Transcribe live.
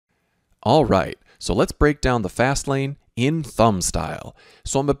All right, so let's break down the fast lane in Thumbstyle.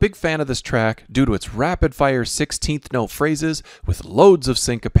 So I'm a big fan of this track due to its rapid-fire 16th note phrases with loads of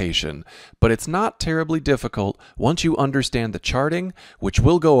syncopation, but it's not terribly difficult once you understand the charting, which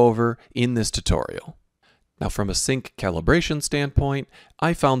we'll go over in this tutorial. Now from a sync calibration standpoint,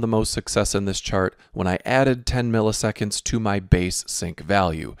 I found the most success in this chart when I added 10 milliseconds to my base sync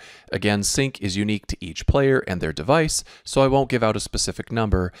value. Again, sync is unique to each player and their device, so I won't give out a specific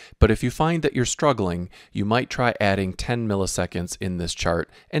number, but if you find that you're struggling, you might try adding 10 milliseconds in this chart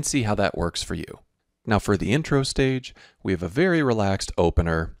and see how that works for you. Now for the intro stage, we have a very relaxed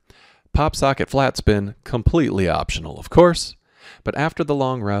opener. Pop socket flat spin, completely optional of course, but after the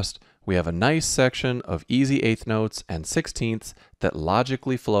long rest, we have a nice section of easy eighth notes and 16ths that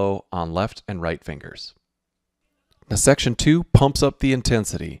logically flow on left and right fingers. Now section 2 pumps up the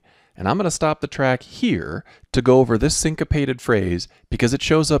intensity, and I'm going to stop the track here to go over this syncopated phrase because it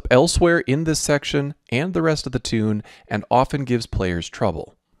shows up elsewhere in this section and the rest of the tune and often gives players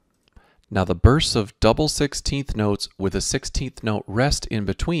trouble. Now the bursts of double 16th notes with a 16th note rest in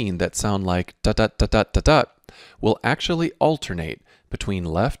between that sound like dot dot dot dot dot dot will actually alternate between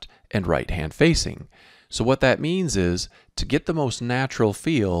left and right hand facing. So what that means is, to get the most natural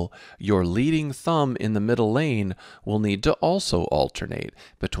feel, your leading thumb in the middle lane will need to also alternate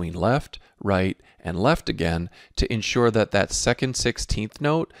between left, right, and left again to ensure that that second 16th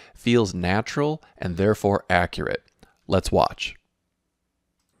note feels natural and therefore accurate. Let's watch.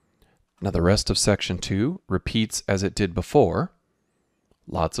 Now the rest of section 2 repeats as it did before.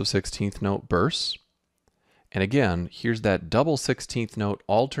 Lots of 16th note bursts. And again, here's that double 16th note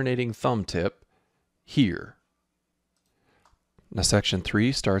alternating thumb tip here. Now section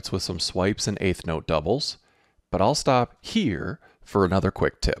 3 starts with some swipes and 8th note doubles, but I'll stop here for another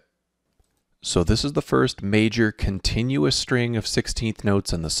quick tip. So this is the first major continuous string of 16th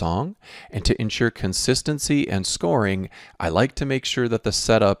notes in the song, and to ensure consistency and scoring, I like to make sure that the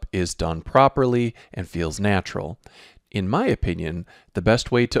setup is done properly and feels natural. In my opinion, the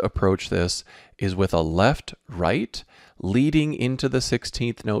best way to approach this is with a left-right leading into the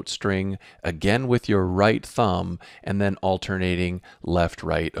 16th note string, again with your right thumb, and then alternating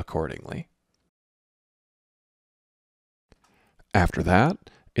left-right accordingly. After that,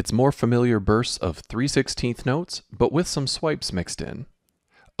 it's more familiar bursts of 3/16 notes, but with some swipes mixed in.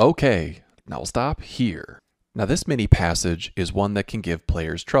 Okay, now I'll stop here. Now this mini passage is one that can give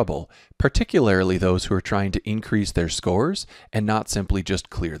players trouble, particularly those who are trying to increase their scores and not simply just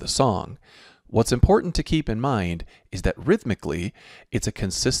clear the song. What's important to keep in mind is that rhythmically, it's a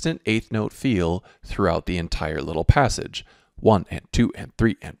consistent 8th note feel throughout the entire little passage. 1 and 2 and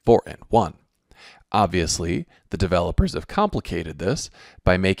 3 and 4 and 1. Obviously, the developers have complicated this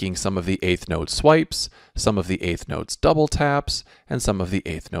by making some of the 8th note swipes, some of the 8th notes double taps, and some of the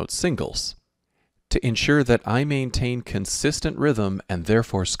 8th note singles. To ensure that I maintain consistent rhythm and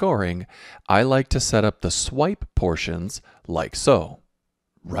therefore scoring, I like to set up the swipe portions like so.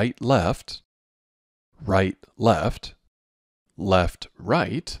 Right, left, left,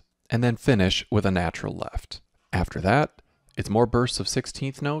 right, and then finish with a natural left. After that, it's more bursts of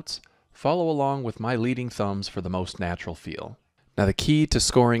 16th notes. Follow along with my leading thumbs for the most natural feel. Now the key to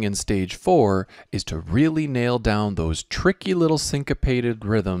scoring in stage 4 is to really nail down those tricky little syncopated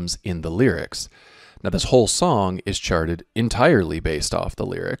rhythms in the lyrics. Now this whole song is charted entirely based off the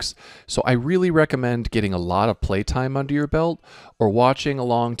lyrics, so I really recommend getting a lot of playtime under your belt or watching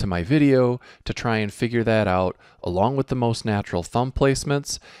along to my video to try and figure that out along with the most natural thumb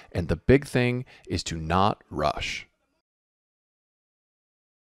placements, and the big thing is to not rush.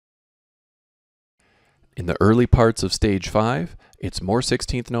 In the early parts of stage 5, it's more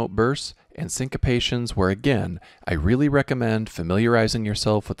 16th note bursts and syncopations where again, I really recommend familiarizing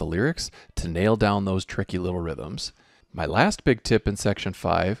yourself with the lyrics to nail down those tricky little rhythms. My last big tip in section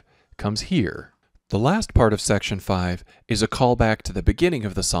 5 comes here. The last part of section 5 is a callback to the beginning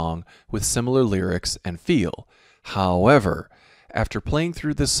of the song with similar lyrics and feel. However, after playing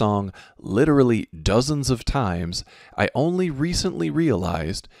through this song literally dozens of times, I only recently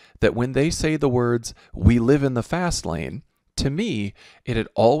realized that when they say the words, "We live in the fast lane," to me, it had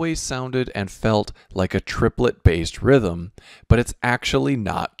always sounded and felt like a triplet-based rhythm, but it's actually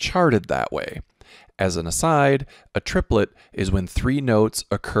not charted that way. As an aside, a triplet is when 3 notes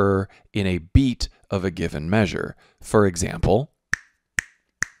occur in a beat of a given measure. For example,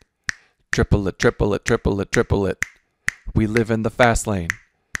 triplet, triplet, triplet, triplet. We live in the fast lane.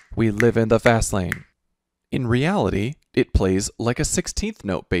 We live in the fast lane. In reality, it plays like a 16th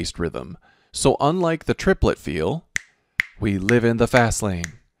note based rhythm. So unlike the triplet feel, we live in the fast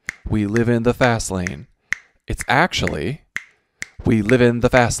lane. We live in the fast lane. It's actually, we live in the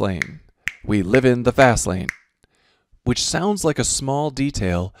fast lane. We live in the fast lane. Which sounds like a small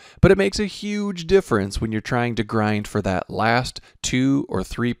detail, but it makes a huge difference when you're trying to grind for that last 2 or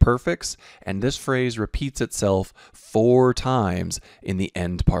 3 perfects, and this phrase repeats itself 4 times in the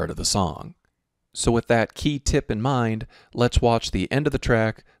end part of the song. So with that key tip in mind, let's watch the end of the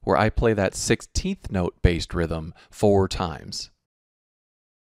track where I play that 16th note based rhythm 4 times.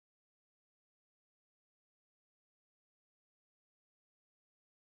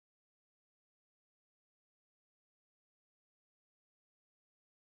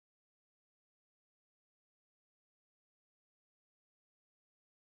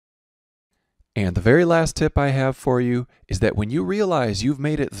 And the very last tip I have for you is that when you realize you've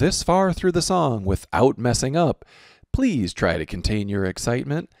made it this far through the song without messing up, please try to contain your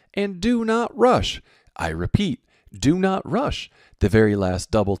excitement and do not rush. I repeat, do not rush the very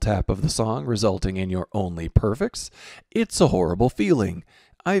last double tap of the song resulting in your only perfects. It's a horrible feeling.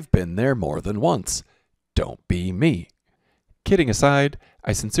 I've been there more than once. Don't be me. Kidding aside,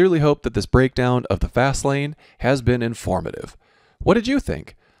 I sincerely hope that this breakdown of the fast lane has been informative. What did you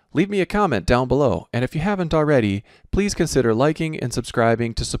think? Leave me a comment down below, and if you haven't already, please consider liking and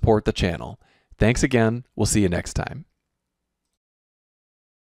subscribing to support the channel. Thanks again. We'll see you next time.